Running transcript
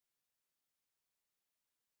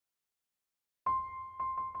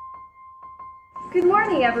Good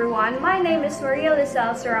morning, everyone. My name is Maria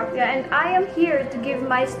Lizelle Sarapia, and I am here to give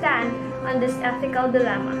my stand on this ethical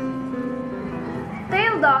dilemma.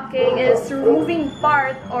 Tail docking is removing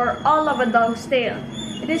part or all of a dog's tail.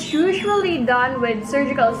 It is usually done with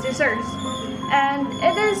surgical scissors, and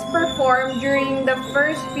it is performed during the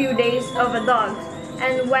first few days of a dog,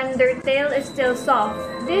 and when their tail is still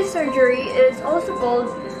soft. This surgery is also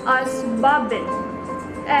called as bobbin.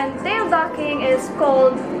 And tail docking is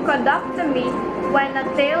called caudectomy when a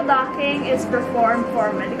tail docking is performed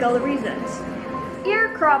for medical reasons.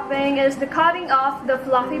 Ear cropping is the cutting off the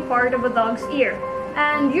fluffy part of a dog's ear,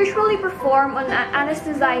 and usually performed on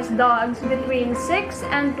anesthetized dogs between 6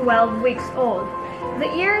 and 12 weeks old.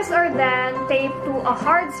 The ears are then taped to a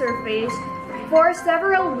hard surface for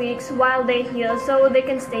several weeks while they heal so they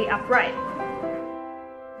can stay upright.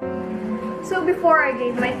 So before I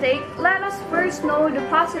give my take, let us first know the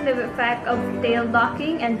positive effect of tail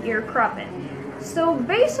docking and ear cropping. So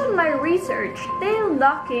based on my research, tail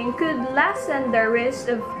docking could lessen the risk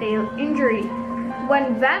of tail injury.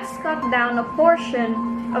 When vets cut down a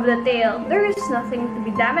portion of the tail, there is nothing to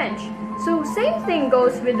be damaged. So same thing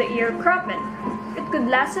goes with the ear cropping. It could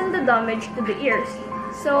lessen the damage to the ears.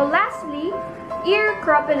 So lastly, ear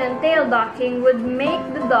cropping and tail docking would make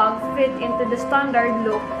the dog fit into the standard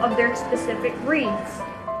look of their specific breeds.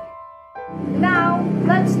 Now,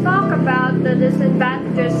 let's talk about the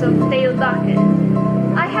disadvantages of tail docking.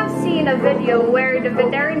 I have seen a video where the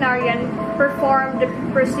veterinarian performed the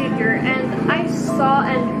procedure, and I saw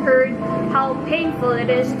and heard how painful it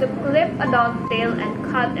is to clip a dog's tail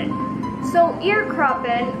and cut it. So ear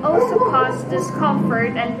cropping also causes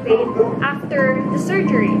discomfort and pain after the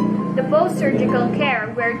surgery, the post-surgical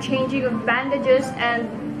care where changing of bandages, and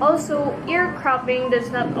also ear cropping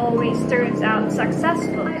does not always turn out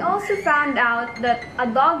successful. I also found out that a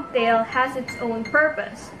dog tail has its own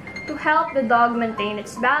purpose, to help the dog maintain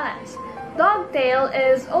its balance. Dog tail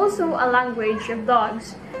is also a language of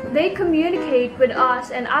dogs. They communicate with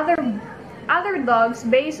us and other dogs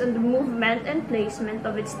based on the movement and placement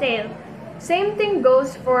of its tail. Same thing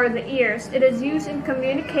goes for the ears. It is used in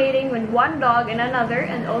communicating with one dog and another,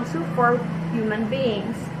 and also for human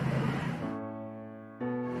beings.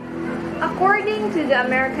 According to the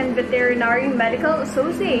American Veterinary Medical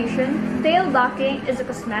Association, tail docking is a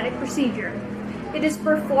cosmetic procedure. It is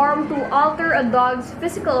performed to alter a dog's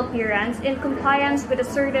physical appearance in compliance with a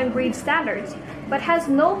certain breed standards, but has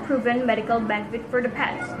no proven medical benefit for the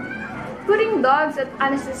pets. Putting dogs at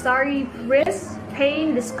unnecessary risk,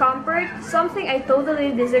 pain, discomfort, something I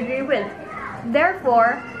totally disagree with.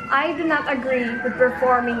 Therefore, I do not agree with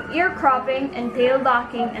performing ear cropping and tail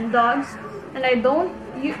docking in dogs, and I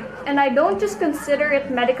don't just consider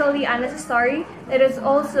it medically unnecessary, it is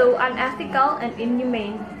also unethical and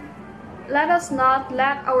inhumane. Let us not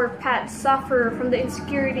let our pets suffer from the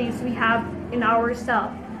insecurities we have in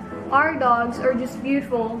ourselves. Our dogs are just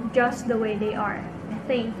beautiful just the way they are.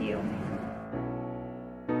 Thank you.